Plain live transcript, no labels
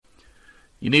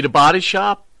You need a body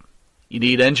shop? You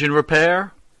need engine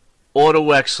repair?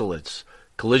 Auto Excellence,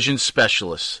 Collision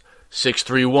Specialists,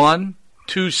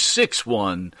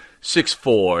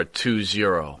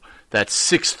 631-261-6420.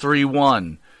 That's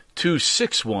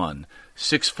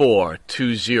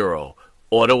 631-261-6420.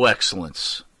 Auto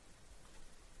Excellence.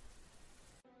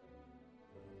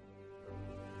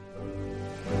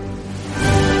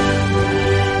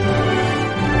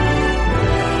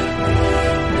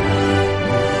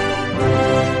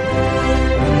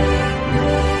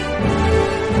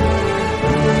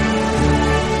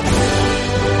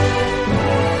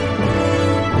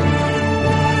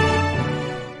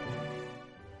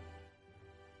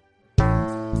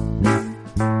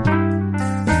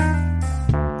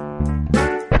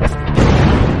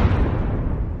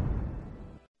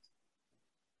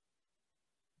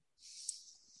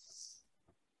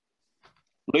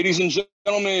 Ladies and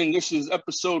gentlemen, this is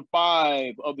episode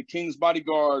 5 of The King's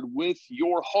Bodyguard with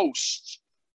your host,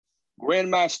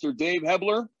 Grandmaster Dave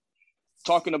Hebler,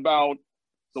 talking about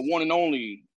the one and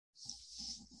only,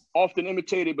 often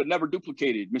imitated but never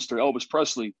duplicated, Mr. Elvis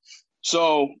Presley.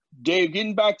 So, Dave,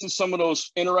 getting back to some of those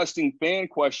interesting fan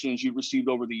questions you've received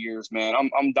over the years, man,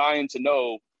 I'm dying to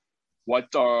know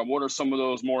what are some of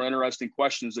those more interesting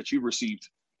questions that you've received.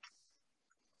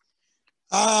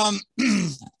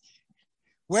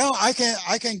 Well, I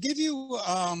can give you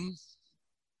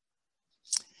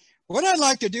what I'd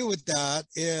like to do with that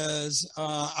is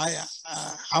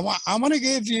I want to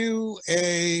give you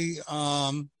a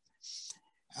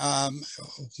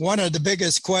one of the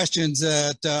biggest questions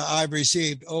that I've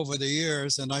received over the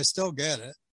years, and I still get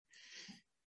it,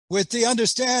 with the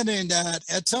understanding that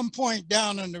at some point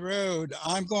down in the road,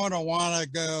 I'm going to want to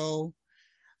go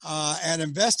and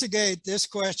investigate this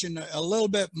question a little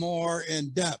bit more in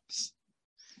depth.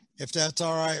 If that's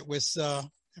all right with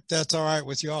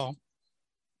y'all.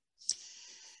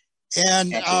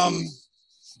 And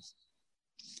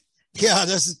yeah,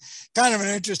 this is kind of an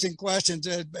interesting question.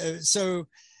 So,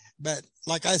 but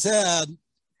like I said,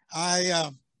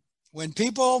 when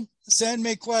people send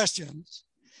me questions,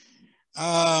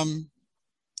 I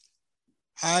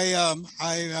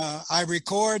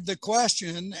record the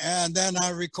question and then I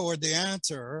record the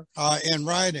answer in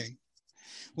writing,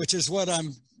 which is what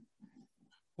I'm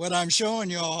showing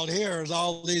you all here is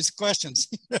all these questions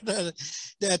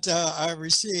that I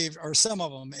received, or some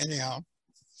of them anyhow.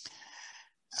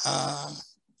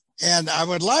 And I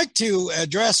would like to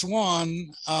address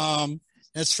one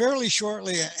that's fairly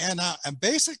shortly, and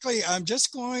basically I'm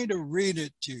just going to read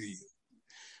it to you.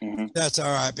 Mm-hmm. That's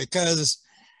all right, because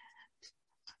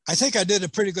I think I did a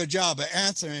pretty good job of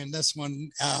answering this one,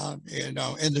 in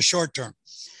the short term.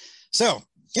 So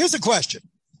here's the question.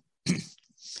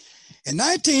 In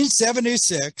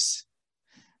 1976,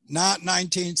 not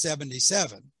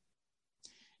 1977,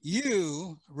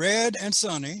 you, Red and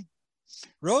Sonny,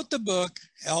 wrote the book,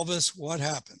 Elvis, What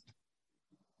Happened?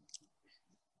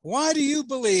 Why do you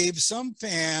believe some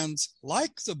fans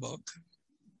like the book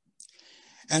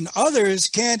and others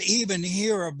can't even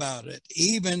hear about it,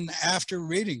 even after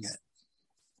reading it?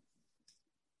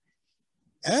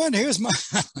 And here's my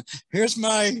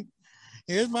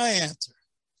answer.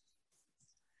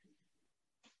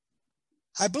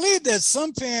 I believe that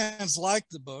some fans like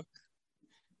the book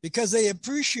because they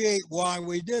appreciate why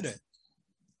we did it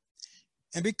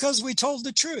and because we told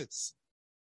the truth.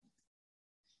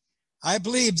 I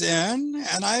believe then,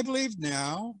 and I believe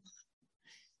now,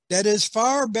 that it's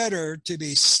far better to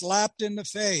be slapped in the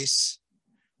face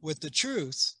with the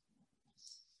truth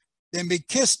than be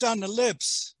kissed on the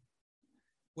lips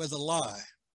with a lie.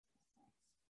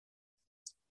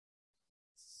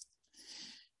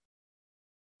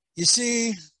 You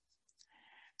see,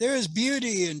 there is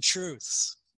beauty in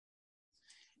truth,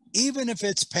 even if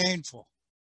it's painful.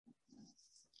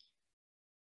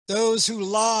 Those who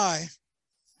lie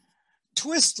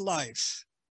twist life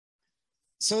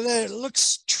so that it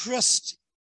looks trust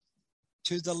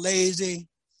to the lazy,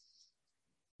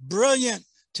 brilliant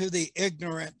to the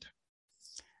ignorant,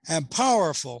 and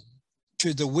powerful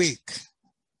to the weak.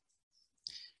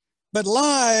 But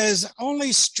lies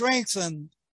only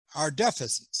strengthen our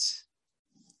deficits.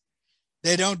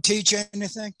 They don't teach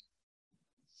anything.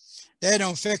 They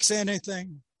don't fix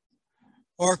anything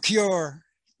or cure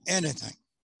anything.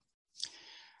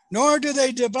 Nor do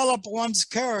they develop one's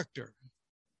character,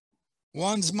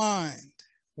 one's mind,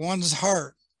 one's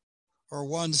heart, or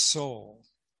one's soul.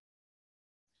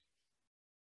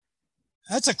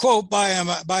 That's a quote by a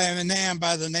man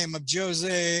by the name of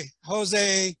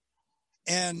Jose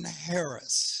N.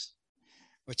 Harris,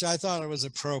 which I thought it was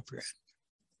appropriate.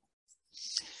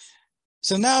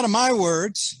 So now to my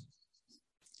words.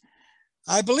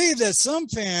 I believe that some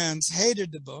fans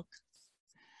hated the book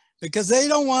because they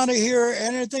don't want to hear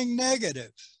anything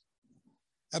negative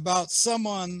about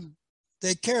someone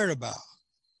they cared about.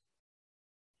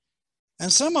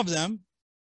 And some of them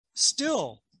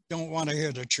still don't want to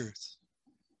hear the truth.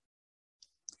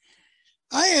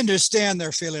 I understand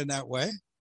they're feeling that way,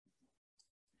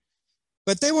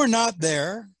 but they were not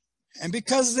there. And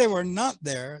because they were not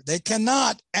there, they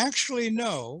cannot actually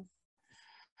know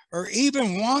or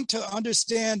even want to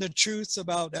understand the truth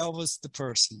about Elvis the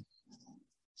person.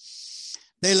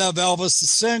 They love Elvis the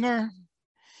singer,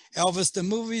 Elvis the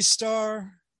movie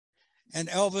star, and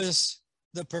Elvis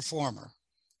the performer.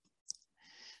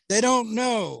 They don't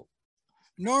know,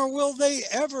 nor will they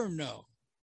ever know,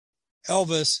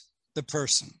 Elvis the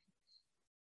person.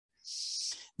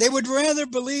 They would rather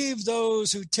believe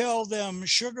those who tell them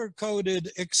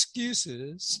sugar-coated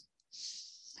excuses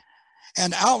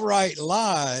and outright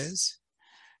lies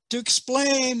to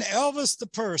explain Elvis the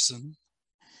person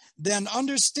than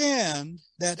understand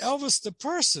that Elvis the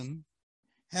person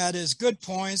had his good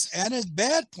points and his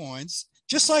bad points,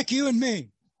 just like you and me.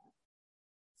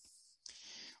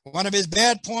 One of his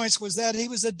bad points was that he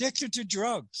was addicted to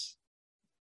drugs.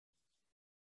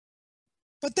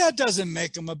 But that doesn't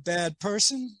make him a bad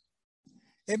person.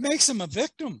 It makes him a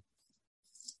victim.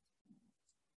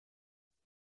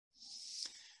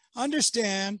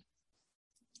 Understand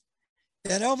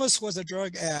that Elvis was a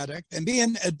drug addict, and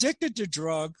being addicted to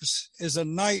drugs is a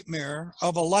nightmare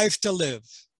of a life to live,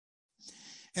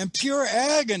 and pure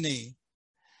agony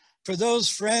for those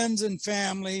friends and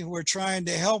family who were trying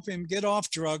to help him get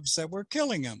off drugs that were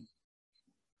killing him.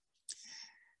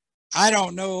 I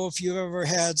don't know if you ever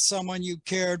had someone you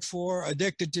cared for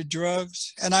addicted to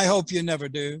drugs, and I hope you never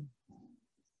do.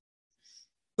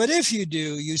 But if you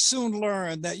do, you soon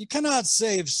learn that you cannot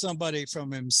save somebody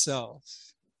from himself.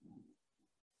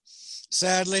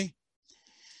 Sadly,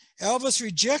 Elvis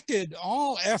rejected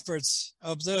all efforts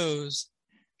of those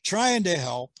trying to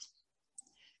help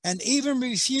and even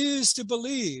refused to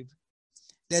believe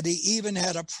that he even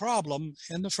had a problem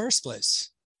in the first place.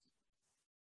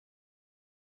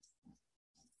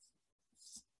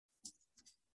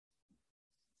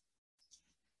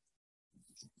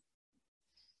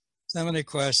 So many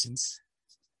questions.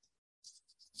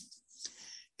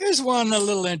 Here's one a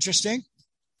little interesting.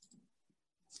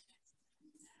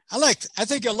 I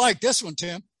think you'll like this one,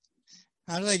 Tim.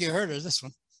 I don't think you heard of this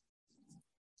one.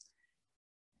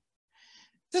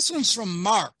 This one's from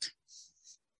Mark.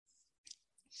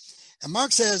 And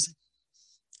Mark says,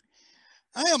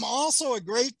 I am also a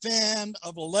great fan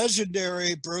of the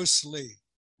legendary Bruce Lee.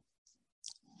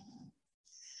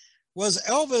 Was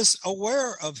Elvis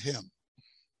aware of him?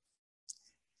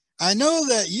 I know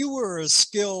that you were a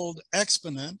skilled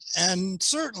exponent and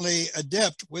certainly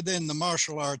adept within the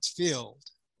martial arts field.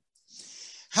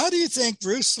 How do you think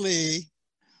Bruce Lee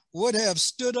would have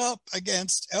stood up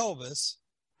against Elvis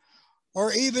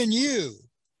or even you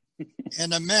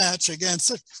in a match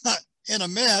against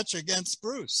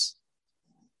Bruce?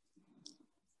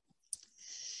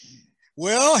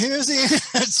 Well, here's the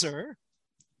answer.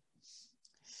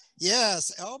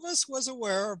 Yes, Elvis was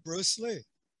aware of Bruce Lee.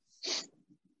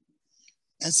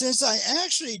 And since I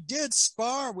actually did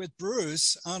spar with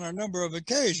Bruce on a number of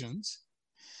occasions,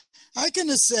 I can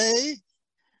say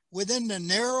within the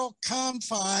narrow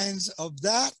confines of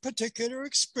that particular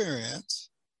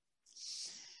experience,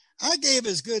 I gave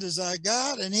as good as I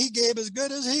got and he gave as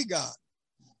good as he got.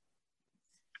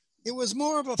 It was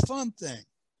more of a fun thing.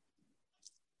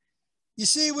 You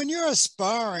see, when you're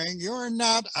sparring, you're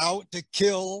not out to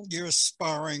kill your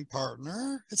sparring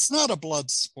partner. It's not a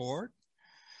blood sport.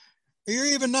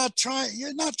 You're not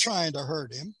trying to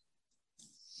hurt him.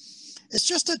 It's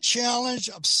just a challenge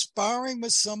of sparring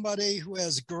with somebody who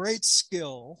has great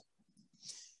skill.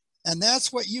 And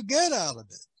that's what you get out of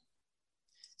it.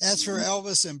 As for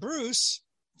Elvis and Bruce,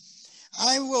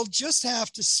 I will just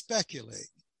have to speculate.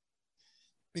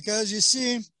 Because you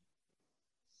see,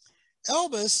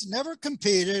 Elvis never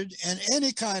competed in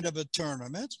any kind of a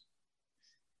tournament.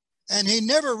 And he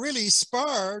never really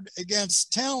sparred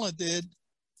against talented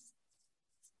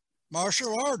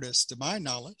martial artists, to my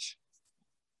knowledge.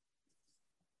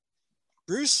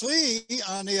 Bruce Lee,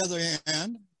 on the other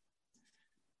hand,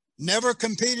 never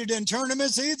competed in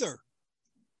tournaments either.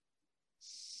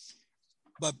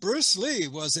 But Bruce Lee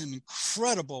was in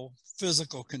incredible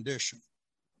physical condition.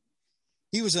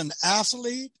 He was an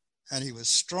athlete, and he was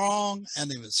strong,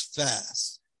 and he was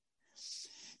fast.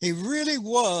 He really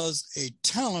was a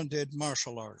talented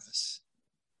martial artist.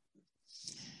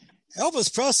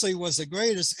 Elvis Presley was the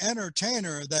greatest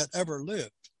entertainer that ever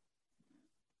lived.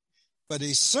 but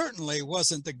he certainly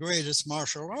wasn't the greatest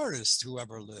martial artist who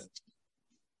ever lived.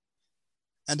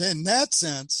 And in that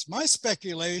sense, my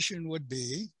speculation would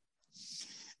be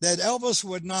that Elvis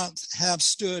would not have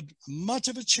stood much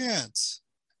of a chance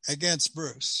against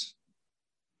Bruce.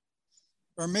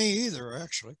 Or me either,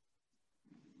 actually.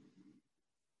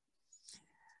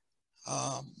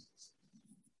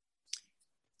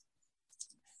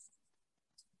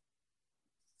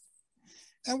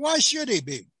 And why should he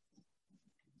be?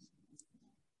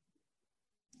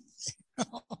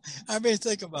 I mean,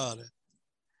 think about it.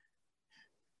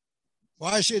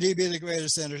 Why should he be the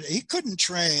greatest entertainer? He couldn't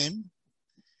train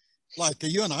like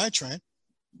you and I train.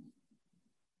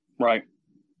 Right.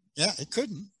 Yeah, he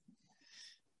couldn't.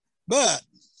 But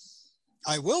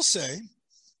I will say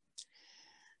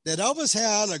that Elvis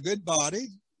had a good body.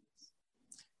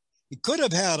 He could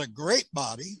have had a great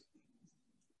body.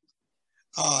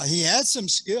 He had some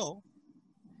skill.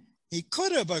 He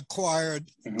could have acquired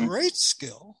great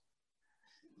skill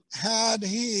had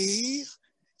he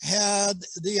had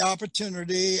the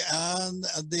opportunity and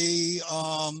the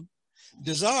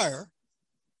desire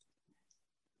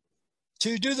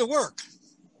to do the work,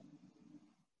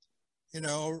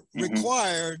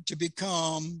 required to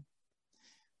become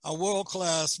a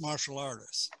world-class martial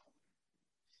artist.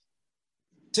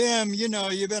 Tim,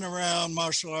 you've been around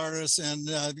martial artists and,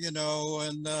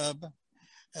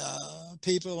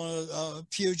 people,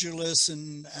 pugilists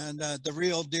and the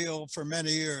real deal for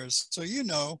many years. So,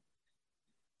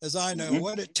 as I know,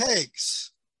 what it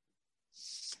takes,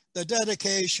 the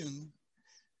dedication,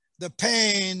 the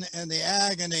pain and the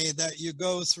agony that you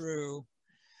go through,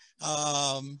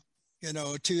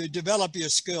 to develop your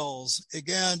skills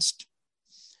against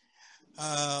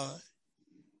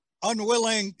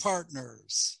unwilling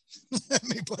partners. Let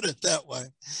me put it that way.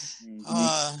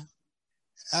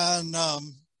 And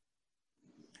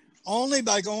only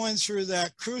by going through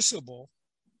that crucible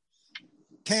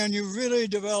can you really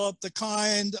develop the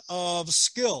kind of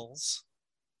skills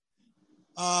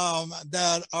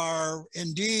that are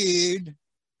indeed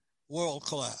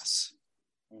world-class.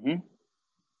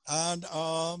 And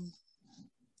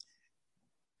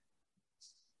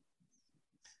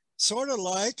sort of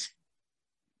like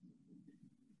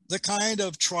the kind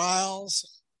of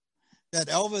trials that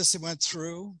Elvis went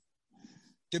through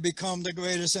to become the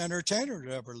greatest entertainer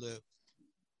to ever live.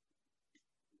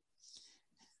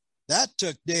 That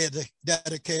took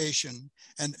dedication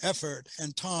and effort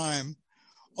and time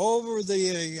over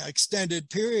the extended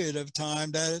period of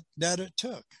time that it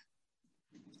took.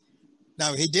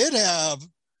 Now, he did have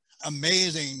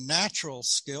amazing natural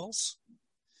skills,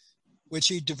 which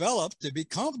he developed to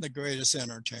become the greatest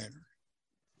entertainer.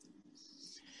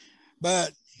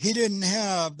 But he didn't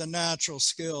have the natural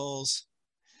skills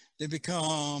to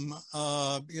become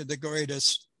the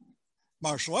greatest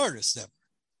martial artist ever.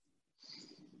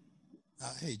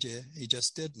 He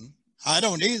just didn't. I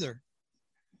don't either.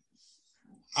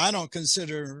 I don't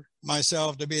consider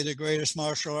myself to be the greatest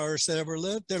martial artist that ever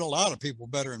lived. There are a lot of people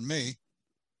better than me.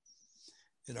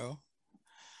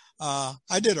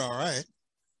 I did all right.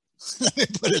 Let me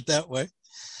put it that way.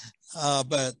 Well,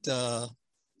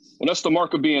 that's the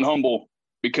mark of being humble,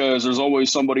 because there's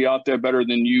always somebody out there better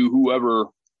than you, whoever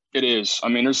it is. I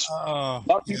mean, there's a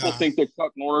lot of people think that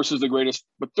Chuck Norris is the greatest,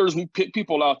 but there's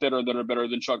people out there that are better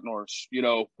than Chuck Norris,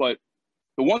 But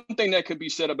the one thing that could be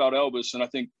said about Elvis, and I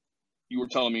think you were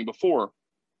telling me before,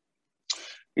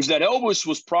 is that Elvis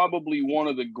was probably one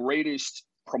of the greatest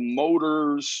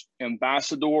promoters,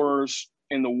 ambassadors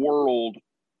in the world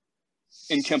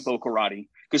in Kempo karate,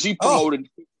 because he promoted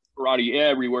karate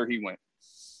everywhere he went.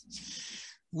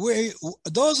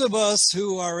 Those of us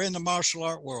who are in the martial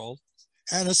art world,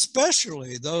 and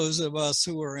especially those of us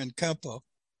who are in Kempo,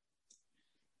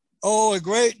 owe a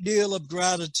great deal of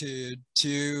gratitude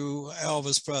to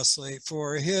Elvis Presley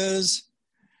for his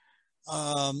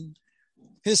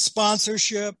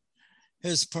sponsorship,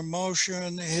 his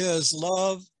promotion, his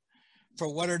love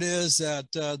for what it is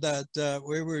that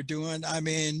we were doing. I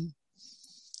mean,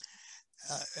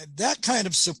 that kind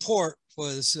of support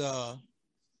was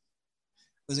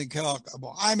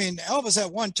incalculable. I mean, Elvis at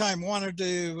one time wanted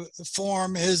to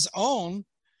form his own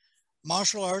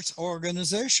martial arts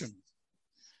organization.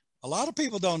 A lot of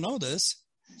people don't know this.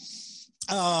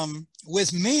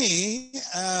 With me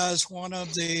as one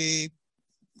of the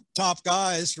top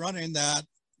guys running that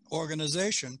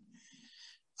organization,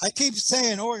 I keep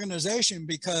saying organization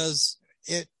because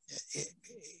it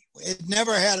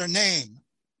never had a name.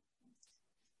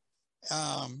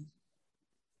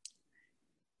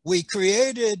 We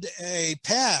created a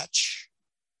patch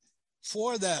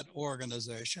for that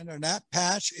organization, and that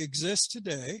patch exists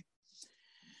today.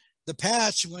 the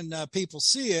patch, when people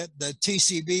see it, the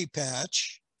TCB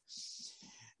patch,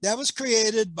 that was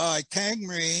created by Kang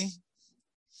Rhee,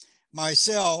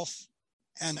 myself,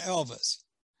 and Elvis.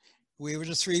 We were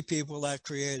the three people that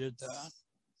created that.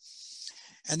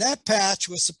 And that patch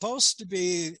was supposed to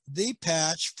be the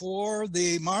patch for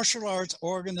the martial arts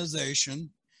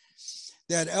organization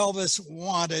that Elvis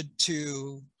wanted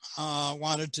to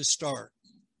start.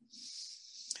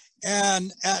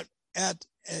 And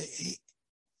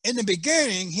in the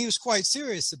beginning, he was quite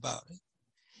serious about it.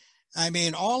 I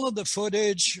mean, all of the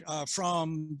footage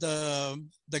from the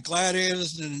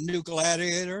Gladiators and the New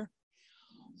Gladiator,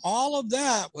 all of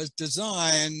that was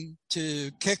designed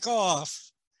to kick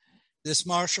off this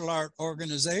martial art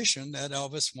organization that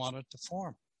Elvis wanted to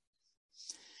form.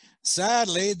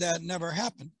 Sadly, that never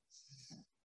happened.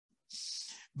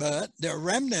 But the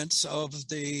remnants of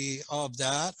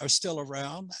that are still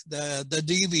around. The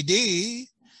DVD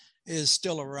is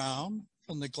still around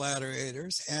from the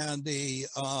Gladiators, and the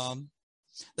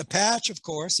patch, of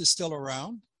course, is still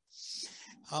around.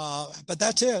 But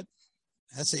that's it.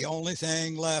 That's the only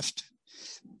thing left,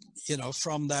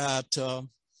 from that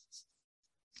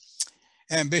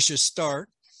ambitious start,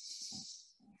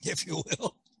 if you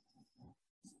will.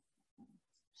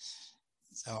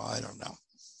 So I don't know.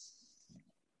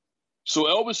 So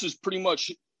Elvis is pretty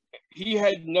much, he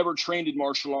had never trained in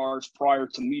martial arts prior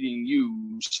to meeting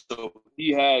you. So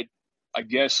he had, I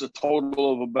guess, a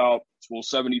total of about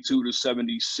 72 to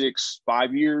 76,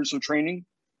 5 years of training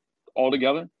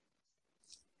altogether.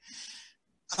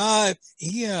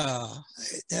 Yeah,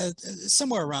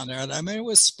 somewhere around there. I mean, it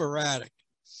was sporadic.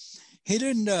 He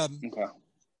didn't.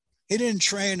 He didn't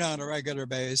train on a regular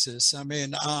basis. I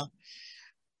mean,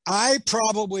 I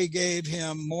probably gave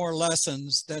him more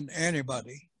lessons than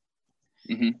anybody.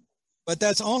 Mm-hmm. But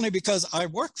that's only because I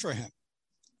worked for him.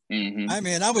 Mm-hmm. I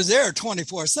mean, I was there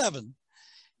 24/7.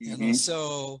 Mm-hmm.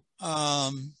 So.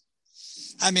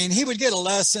 I mean, he would get a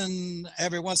lesson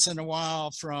every once in a while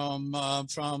from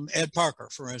Ed Parker,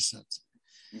 for instance.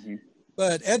 Mm-hmm.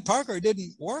 But Ed Parker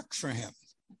didn't work for him.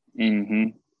 Mm-hmm.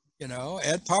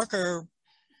 Ed Parker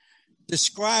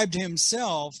described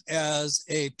himself as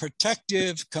a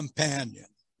protective companion.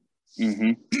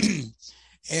 Mm-hmm.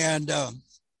 And,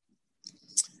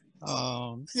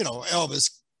 Elvis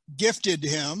gifted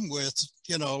him with,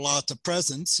 lots of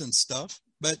presents and stuff,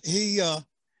 but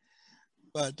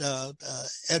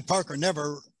Ed Parker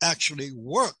never actually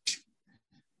worked,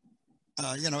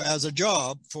 as a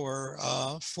job for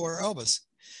Elvis.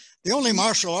 The only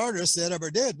martial artist that ever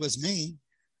did was me.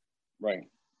 Right.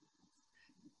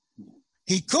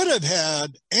 He could have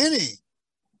had any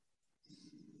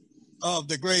of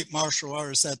the great martial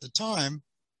artists at the time.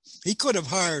 He could have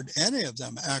hired any of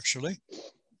them, actually.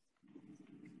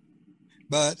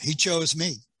 But he chose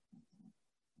me.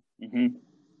 Mm-hmm.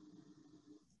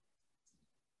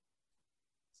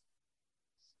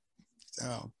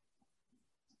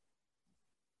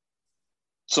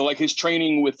 So like his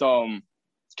training with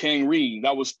Kang Rhee,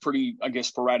 that was pretty, I guess,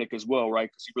 sporadic as well, right?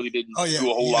 Because he really didn't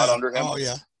do a whole lot under him. Oh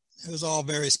yeah, it was all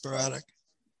very sporadic.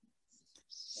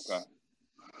 Okay.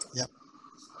 Yep.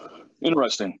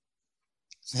 Interesting.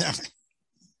 Yeah.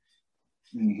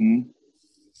 Mm-hmm.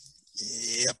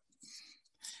 Yep.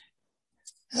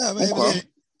 Yeah, but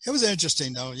it was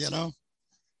interesting though,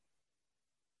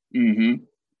 Mm-hmm.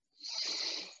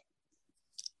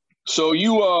 So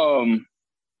you,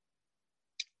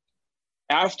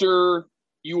 after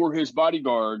you were his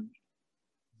bodyguard,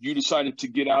 you decided to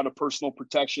get out of personal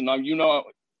protection. Now,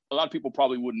 a lot of people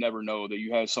probably would never know that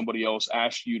you had somebody else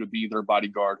ask you to be their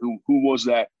bodyguard. Who was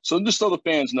that? So just so the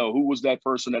fans know, who was that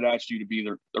person that asked you to be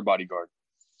their bodyguard?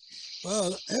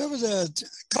 Well, it was a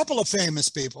couple of famous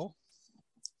people.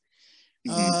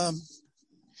 Mm-hmm.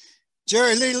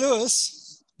 Jerry Lee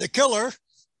Lewis, the killer.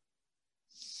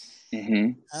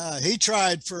 Mm-hmm. He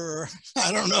tried for,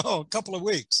 I don't know, a couple of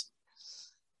weeks.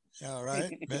 All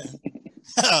right.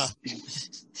 I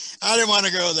didn't want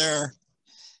to go there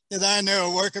because I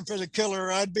knew working for the killer,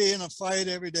 I'd be in a fight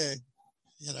every day,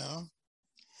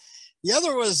 The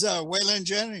other was Waylon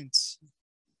Jennings.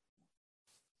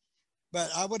 But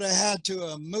I would have had to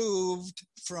have moved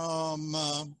from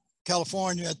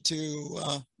California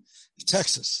to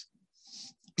Texas.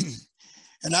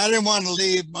 And I didn't want to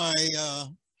leave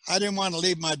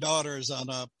my daughters on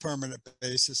a permanent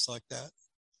basis like that.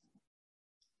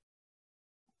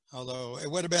 Although it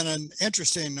would have been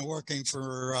interesting working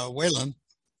for Waylon,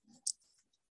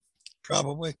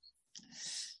 probably.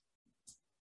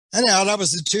 Anyhow, that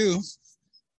was the two.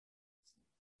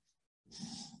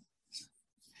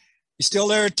 You still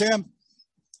there, Tim?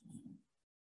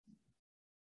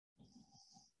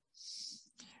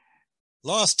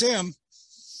 Lost him.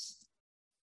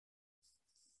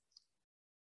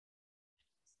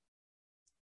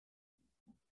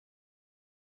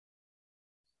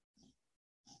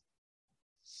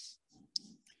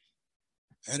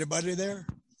 Anybody there?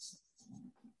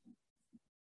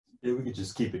 Yeah, we could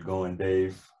just keep it going,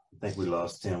 Dave. I think we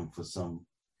lost Tim for some.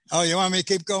 Oh, you want me to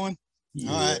keep going?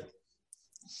 Yeah. All right.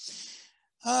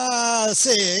 Let's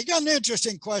see. I got an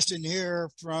interesting question here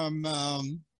from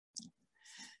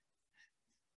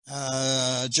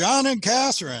John and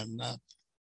Catherine.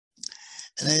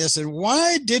 And they said,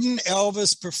 why didn't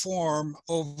Elvis perform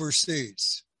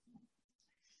overseas?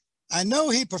 I know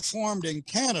he performed in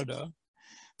Canada,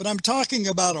 but I'm talking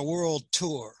about a world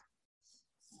tour.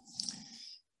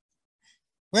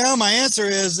 Well, my answer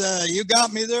is you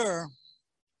got me there.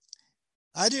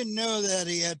 I didn't know that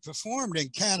he had performed in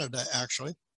Canada,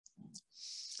 actually.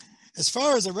 As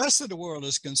far as the rest of the world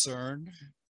is concerned,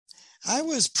 I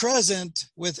was present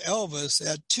with Elvis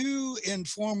at 2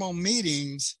 informal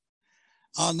meetings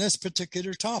on this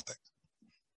particular topic.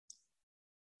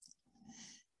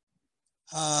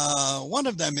 One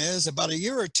of them is about a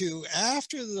year or two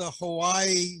after the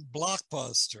Hawaii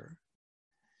blockbuster.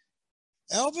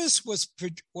 Elvis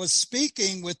was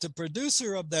speaking with the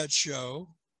producer of that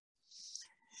show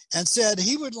and said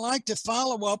he would like to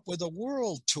follow up with a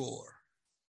world tour,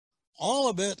 all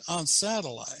of it on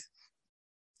satellite.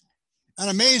 An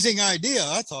amazing idea,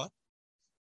 I thought.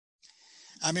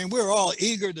 I mean, we're all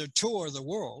eager to tour the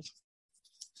world.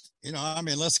 You know, I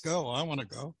mean, let's go. I want to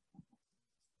go.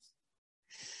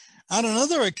 On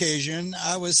another occasion,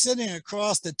 I was sitting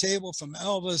across the table from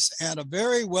Elvis and a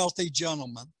very wealthy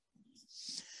gentleman.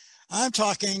 I'm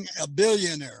talking a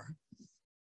billionaire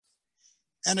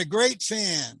and a great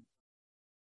fan.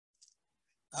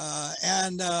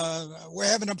 And we're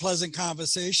having a pleasant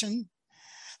conversation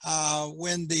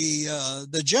when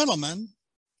the gentleman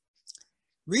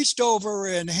reached over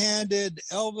and handed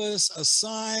Elvis a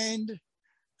signed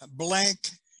blank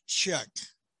check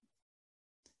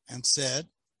and said,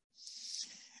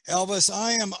 Elvis,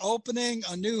 I am opening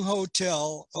a new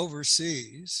hotel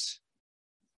overseas,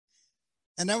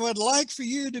 and I would like for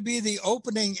you to be the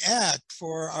opening act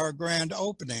for our grand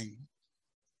opening.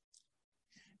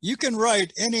 You can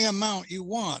write any amount you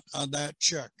want on that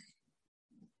check.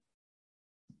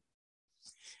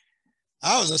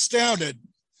 I was astounded.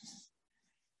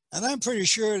 And I'm pretty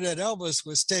sure that Elvis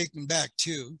was taken back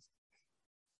too.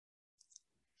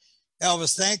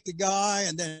 Elvis thanked the guy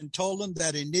and then told him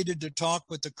that he needed to talk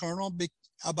with the colonel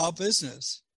about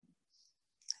business.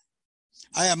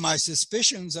 I have my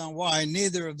suspicions on why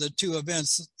neither of the two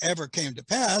events ever came to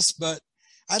pass, but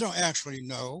I don't actually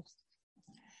know.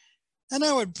 And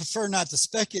I would prefer not to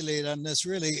speculate on this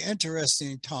really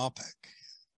interesting topic.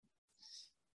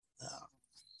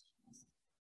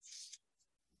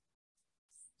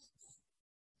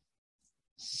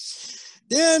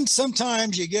 Then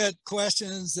sometimes you get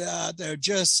questions that are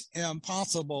just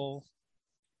impossible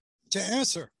to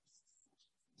answer.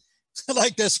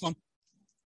 Like this one.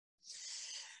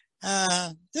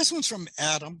 This one's from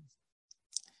Adam.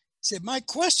 He said, my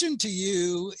question to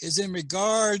you is in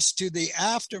regards to the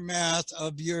aftermath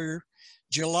of your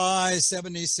July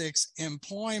 76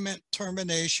 employment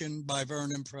termination by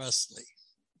Vernon Presley.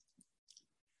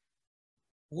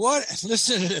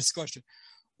 Listen to this question.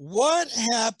 What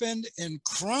happened in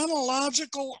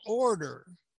chronological order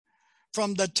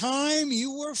from the time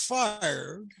you were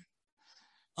fired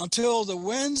until the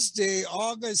Wednesday,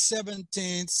 August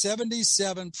 17th,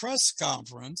 77 press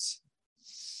conference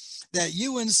that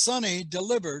you and Sonny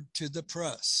delivered to the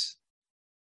press?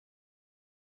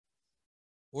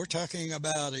 We're talking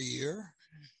about a year.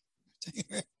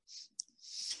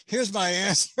 Here's my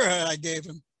answer I gave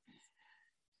him.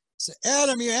 So,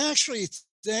 Adam, you actually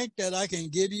think that I can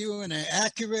give you an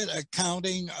accurate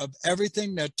accounting of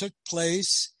everything that took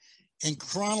place in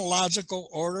chronological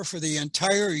order for the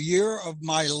entire year of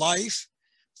my life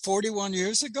 41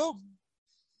 years ago?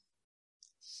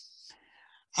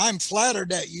 I'm flattered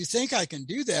that you think I can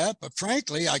do that, but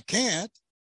frankly, I can't.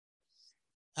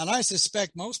 And I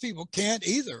suspect most people can't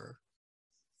either.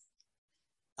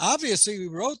 Obviously, we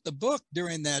wrote the book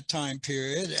during that time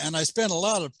period, and I spent a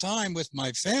lot of time with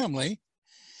my family.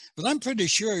 But I'm pretty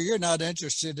sure you're not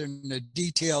interested in the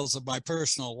details of my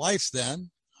personal life then,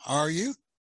 are you?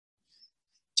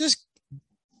 Just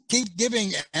keep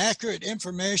giving accurate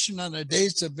information on the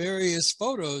dates of various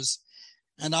photos,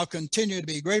 and I'll continue to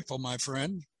be grateful, my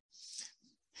friend.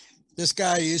 This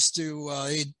guy used to,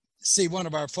 he'd see one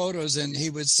of our photos and he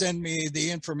would send me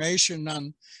the information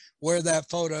on where that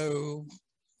photo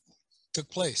took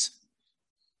place.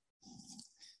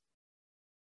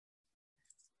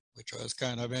 which was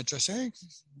kind of interesting.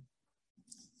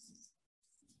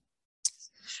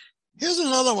 Here's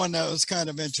another one that was kind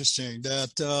of interesting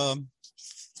that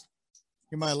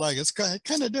you might like. It's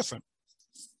kind of different.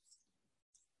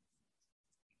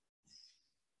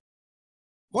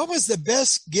 What was the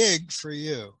best gig for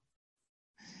you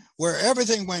where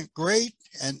everything went great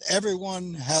and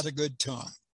everyone had a good time?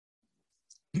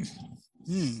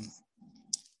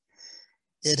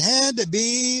 It had to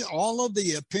be all of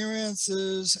the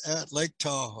appearances at Lake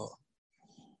Tahoe.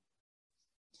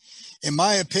 In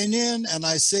my opinion, and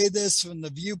I say this from the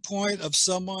viewpoint of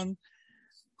someone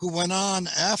who went on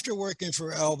after working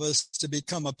for Elvis to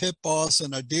become a pit boss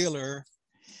and a dealer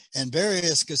in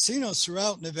various casinos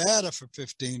throughout Nevada for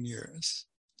 15 years.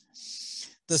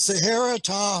 The Sahara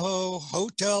Tahoe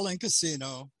Hotel and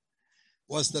Casino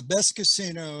was the best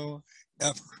casino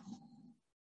ever.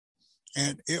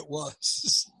 And it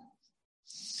was.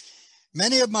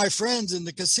 Many of my friends in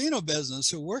the casino business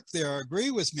who work there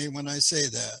agree with me when I say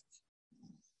that.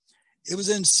 It was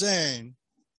insane.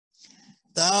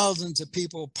 Thousands of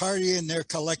people partying their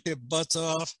collective butts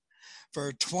off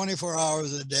for 24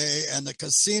 hours a day, and the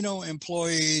casino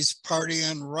employees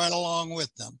partying right along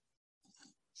with them.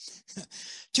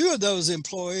 Two of those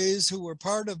employees who were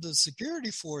part of the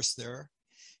security force there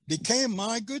became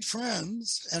my good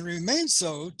friends and remain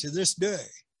so to this day.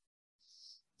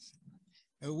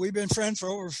 We've been friends for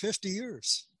over 50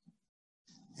 years.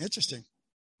 Interesting.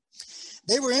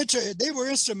 They were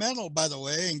instrumental, by the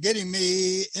way, in getting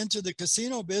me into the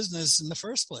casino business in the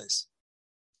first place.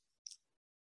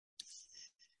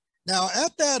 Now,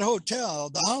 at that hotel,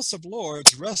 the House of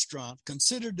Lords restaurant,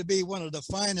 considered to be one of the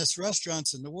finest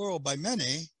restaurants in the world by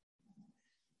many,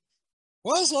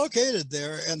 was located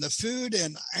there, and the food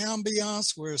and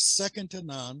ambiance were second to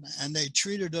none, and they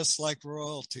treated us like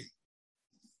royalty.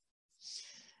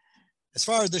 As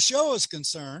far as the show is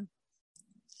concerned,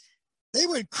 they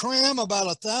would cram about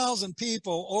 1,000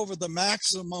 people over the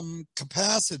maximum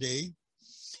capacity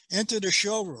into the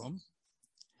showroom,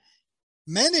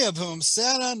 many of whom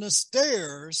sat on the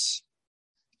stairs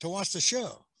to watch the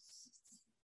show.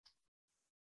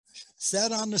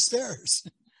 Sat on the stairs.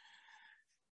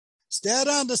 Sat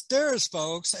on the stairs,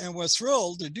 folks, and was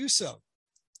thrilled to do so.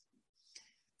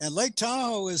 And Lake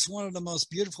Tahoe is one of the most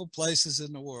beautiful places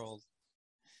in the world.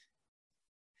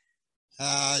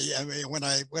 I mean, when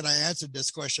I answered this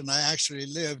question, I actually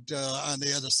lived on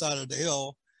the other side of the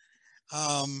hill.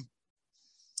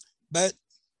 But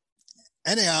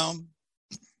anyhow,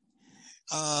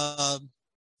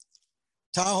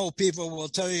 Tahoe people will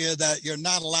tell you that you're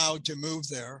not allowed to move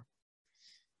there.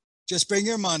 Just bring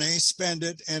your money, spend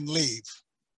it, and leave.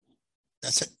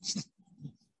 That's it.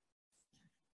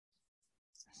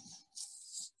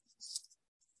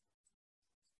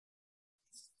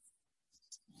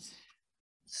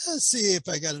 Let's see if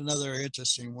I got another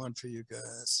interesting one for you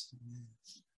guys.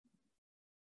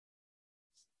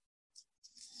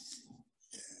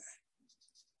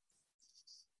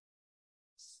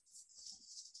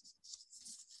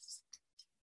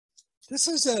 This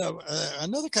is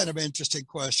another kind of interesting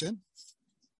question.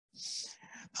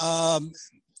 And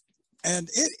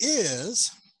it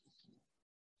is,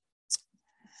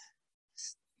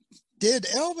 did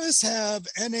Elvis have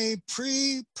any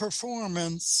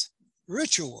pre-performance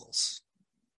rituals?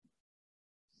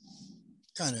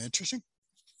 Kind of interesting.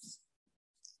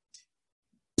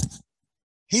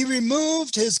 He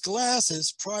removed his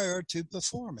glasses prior to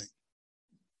performing,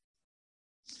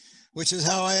 which is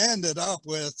how I ended up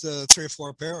with 3 or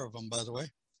 4 pair of them, by the way.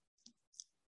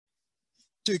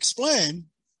 To explain,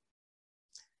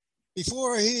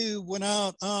 before he went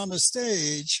out on the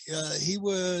stage, he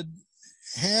would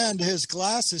hand his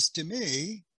glasses to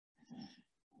me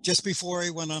just before he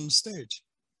went on the stage.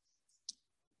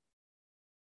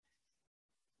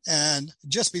 And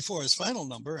just before his final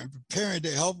number, and preparing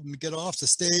to help him get off the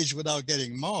stage without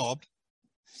getting mobbed,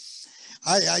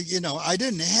 I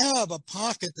didn't have a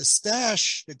pocket to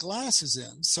stash the glasses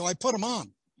in, so I put them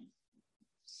on.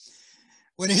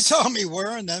 When he saw me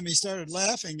wearing them, he started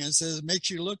laughing and says, "It makes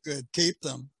you look good, keep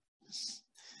them,"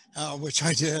 which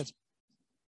I did.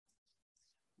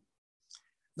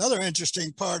 Another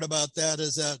interesting part about that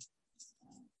is that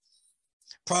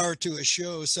prior to a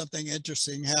show, something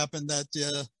interesting happened that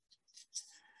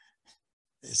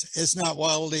is not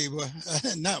widely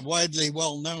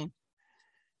well known.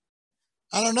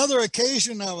 On another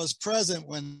occasion, I was present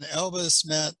when Elvis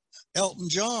met Elton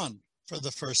John for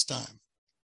the first time.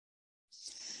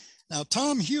 Now,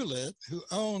 Tom Hewlett, who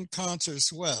owned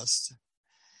Concerts West,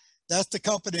 that's the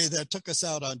company that took us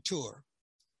out on tour,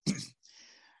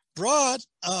 brought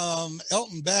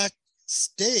Elton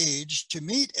backstage to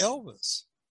meet Elvis.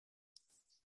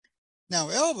 Now,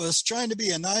 Elvis, trying to be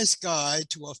a nice guy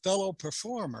to a fellow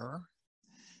performer,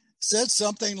 said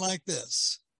something like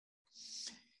this.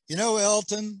 You know,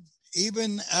 Elton,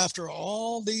 even after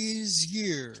all these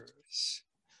years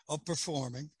of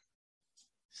performing,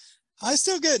 I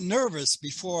still get nervous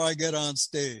before I get on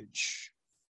stage.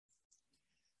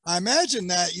 I imagine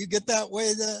that you get that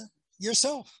way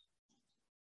yourself.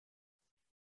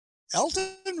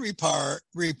 Elton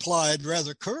replied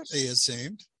rather curtly, it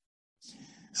seemed.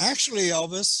 Actually,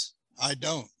 Elvis, I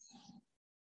don't.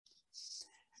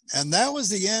 And that was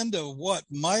the end of what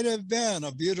might have been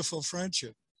a beautiful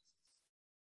friendship.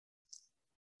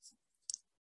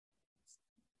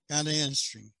 Kind of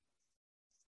interesting.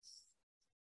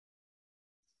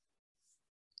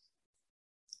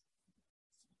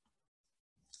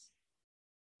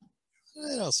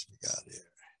 What else we got here?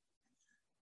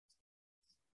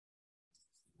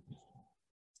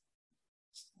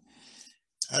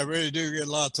 I really do get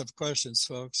lots of questions,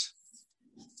 folks.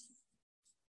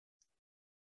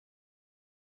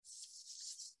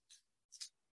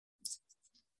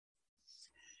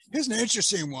 Here's an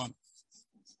interesting one.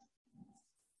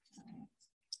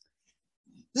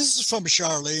 This is from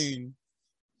Charlene.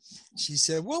 She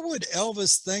said, what would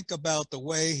Elvis think about the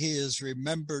way he is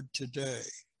remembered today,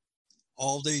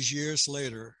 all these years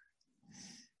later,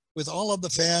 with all of the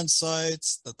fan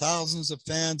sites, the thousands of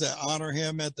fans that honor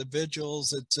him at the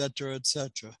vigils, et cetera, et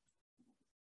cetera?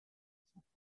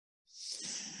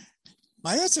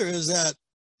 My answer is that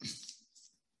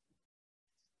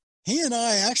he and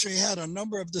I actually had a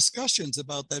number of discussions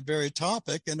about that very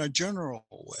topic in a general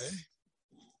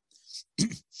way.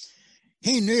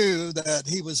 He knew that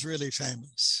he was really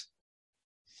famous.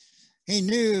 He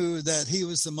knew that he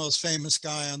was the most famous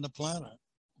guy on the planet.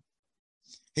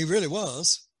 He really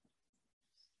was.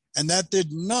 And that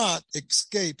did not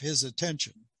escape his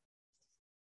attention.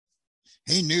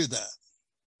 He knew that.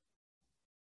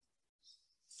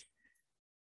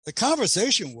 The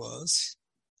conversation was,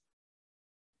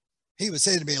 he would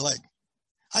say to me like,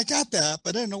 I got that,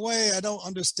 but in a way I don't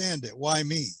understand it. Why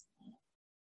me?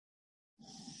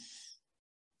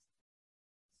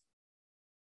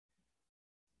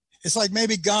 It's like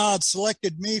maybe God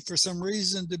selected me for some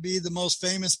reason to be the most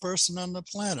famous person on the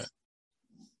planet.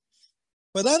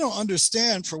 But I don't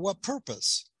understand for what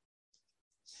purpose.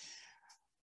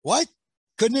 Why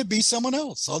couldn't it be someone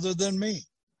else other than me?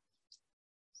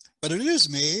 But it is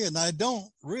me, and I don't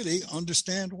really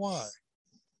understand why.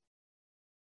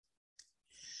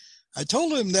 I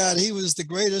told him that he was the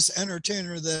greatest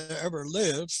entertainer that ever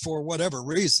lived for whatever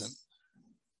reason.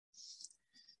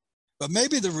 But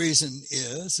maybe the reason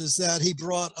is that he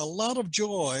brought a lot of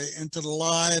joy into the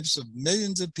lives of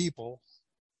millions of people.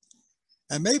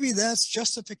 And maybe that's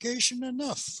justification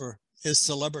enough for his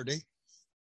celebrity.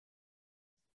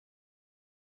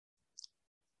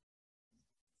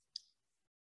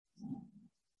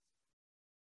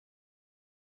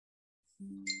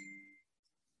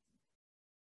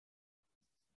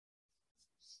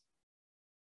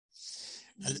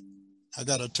 I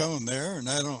got a tone there, and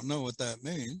I don't know what that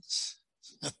means.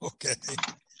 Okay.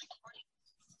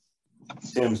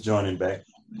 Tim's joining back.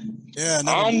 Yeah,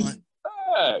 never mind.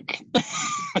 Back.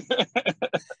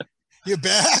 You're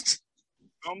back?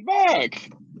 I'm back.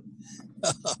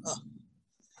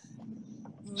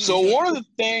 So one of the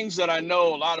things that I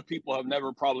know a lot of people have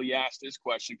never probably asked this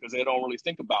question because they don't really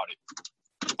think about it.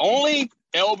 Only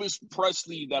Elvis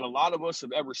Presley that a lot of us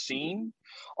have ever seen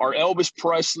is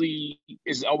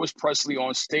Elvis Presley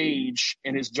on stage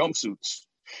in his jumpsuits,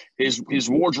 his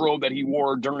wardrobe that he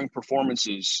wore during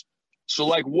performances. So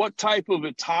like what type of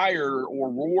attire or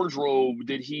wardrobe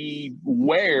did he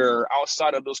wear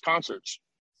outside of those concerts?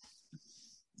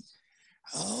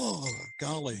 Oh,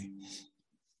 golly.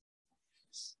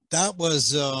 That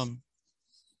was,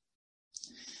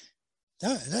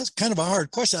 that's kind of a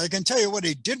hard question. I can tell you what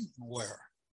he didn't wear.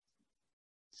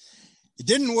 He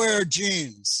didn't wear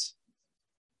jeans.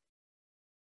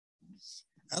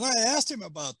 And I asked him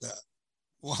about that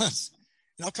once.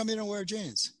 How come you don't wear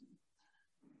jeans?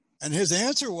 And his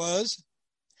answer was,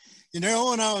 you know,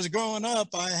 when I was growing up,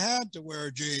 I had to wear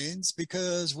jeans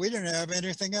because we didn't have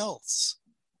anything else.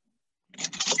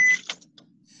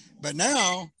 But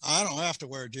now I don't have to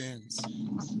wear jeans.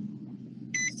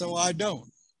 So I don't.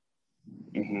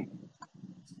 Mm-hmm.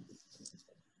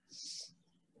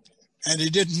 And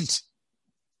he didn't.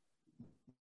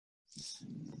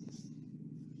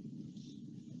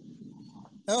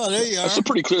 Oh, there you are. That's a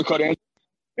pretty clear-cut answer.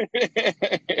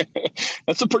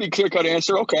 That's a pretty clear-cut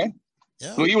answer. Okay.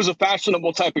 Yeah. Well, he was a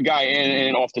fashionable type of guy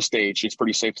and off the stage. It's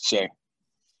pretty safe to say.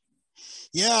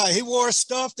 Yeah, he wore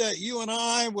stuff that you and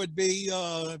I would be,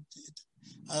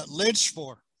 lynched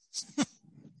for.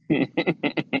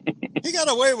 He got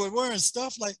away with wearing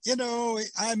stuff like,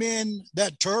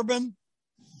 that turban,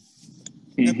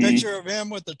 the picture of him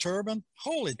with the turban.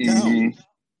 Holy cow.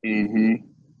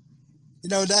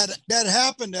 That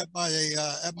happened at my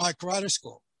karate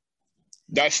school.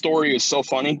 That story is so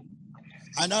funny.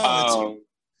 I know.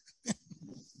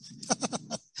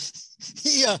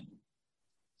 He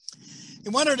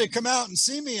wanted to come out and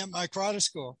see me at my karate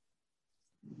school.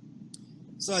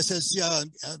 So I says,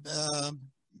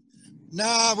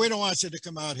 nah, we don't want you to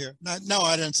come out here. No,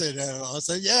 I didn't say that at all. I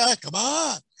said, yeah, come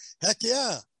on. Heck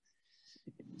yeah.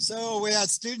 So we had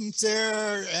students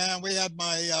there, and we had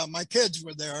my kids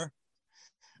were there.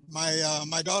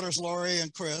 My daughters, Lori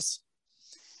and Chris.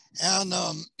 And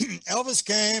Elvis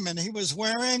came, and he was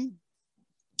wearing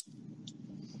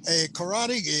a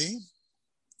karate gi.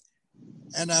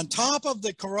 And on top of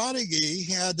the karate gi,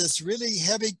 he had this really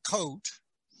heavy coat,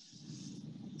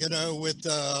 with,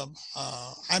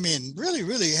 really,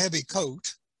 really heavy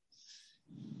coat.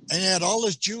 And he had all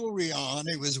his jewelry on.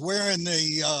 He was wearing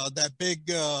that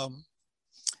big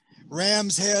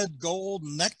ram's head gold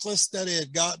necklace that he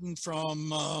had gotten from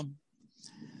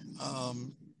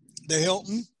the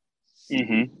Hilton.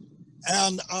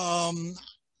 And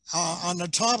on the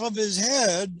top of his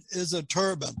head is a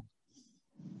turban.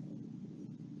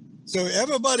 So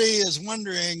everybody is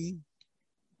wondering,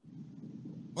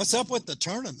 what's up with the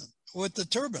turban?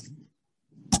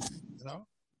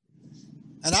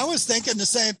 And I was thinking the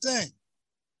same thing.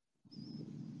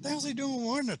 What the hell's he doing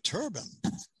wearing a turban?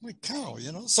 Holy cow,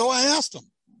 So I asked him.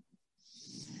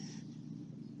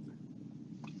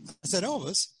 I said,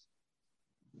 Elvis,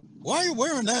 why are you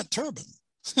wearing that turban?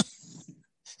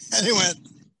 And he went,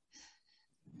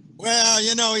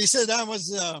 well, he said, I was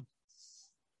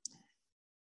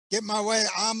getting my way.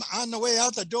 I'm on the way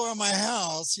out the door of my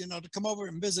house, to come over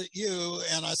and visit you.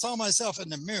 And I saw myself in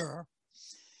the mirror,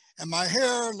 and my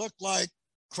hair looked like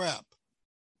crap.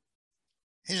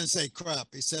 He didn't say crap.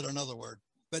 He said another word.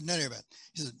 But in any event,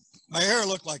 he said, my hair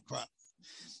looked like crap.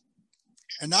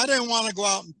 And I didn't want to go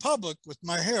out in public with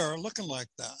my hair looking like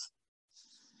that.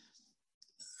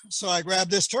 So I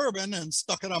grabbed this turban and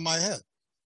stuck it on my head.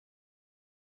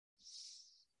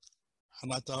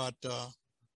 And I thought,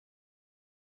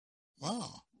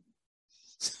 wow.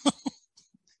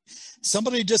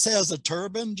 Somebody just has a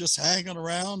turban just hanging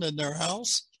around in their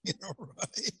house,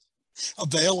 right?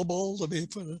 Available to be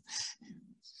put in.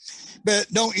 But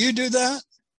don't you do that?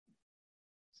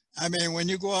 I mean, when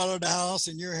you go out of the house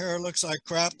and your hair looks like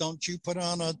crap, don't you put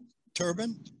on a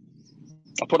turban?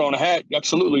 I put on a hat,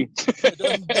 absolutely.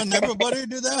 Doesn't everybody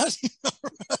do that?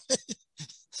 Right?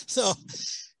 So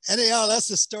anyhow, that's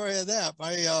the story of that.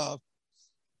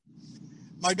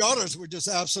 My daughters were just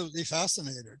absolutely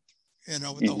fascinated,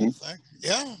 with the whole thing.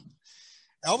 Yeah.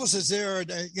 Elvis is there,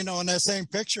 in that same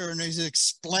picture, and he's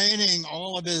explaining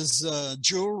all of his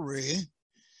jewelry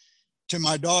to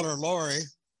my daughter, Lori.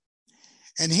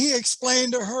 And he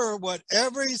explained to her what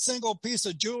every single piece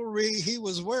of jewelry he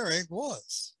was wearing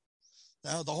was.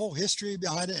 The whole history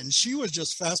behind it. And she was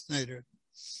just fascinated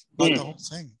by the whole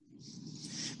thing.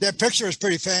 That picture is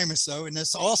pretty famous, though. And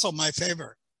it's also my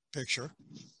favorite picture.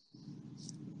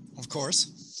 Of course,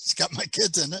 it's got my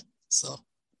kids in it. So.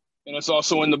 And it's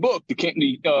also in the book, the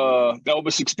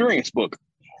Elvis Experience book.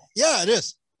 Yeah, it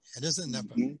is. It is in that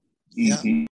book.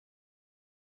 Yeah.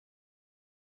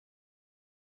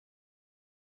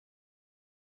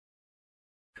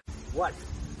 What?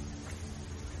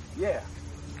 Yeah.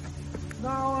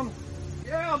 No,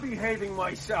 I'm behaving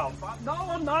myself. No,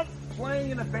 I'm not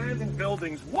playing in abandoned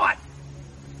buildings. What?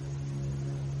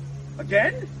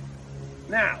 Again?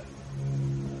 Now,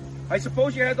 I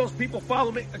suppose you had those people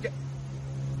follow me again.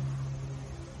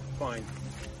 Fine.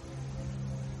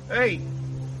 Hey,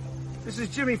 this is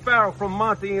Jimmy Farrow from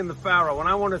Monty and the Pharaoh, and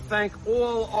I want to thank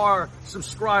all our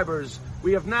subscribers.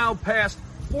 We have now passed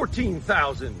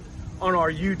 14,000 on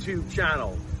our YouTube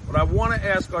channel. But I want to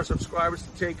ask our subscribers to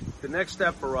take the next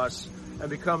step for us and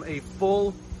become a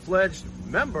full-fledged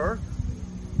member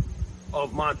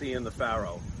of Monty and the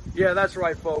Pharaoh. Yeah, that's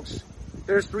right, folks.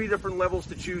 There's 3 different levels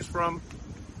to choose from.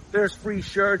 There's free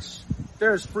shirts.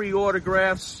 There's free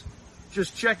autographs.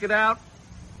 Just check it out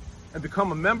and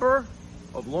become a member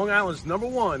of Long Island's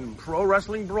 #1 pro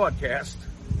wrestling broadcast,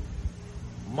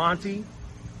 Monty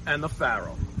and the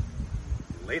Pharaoh.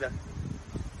 Later.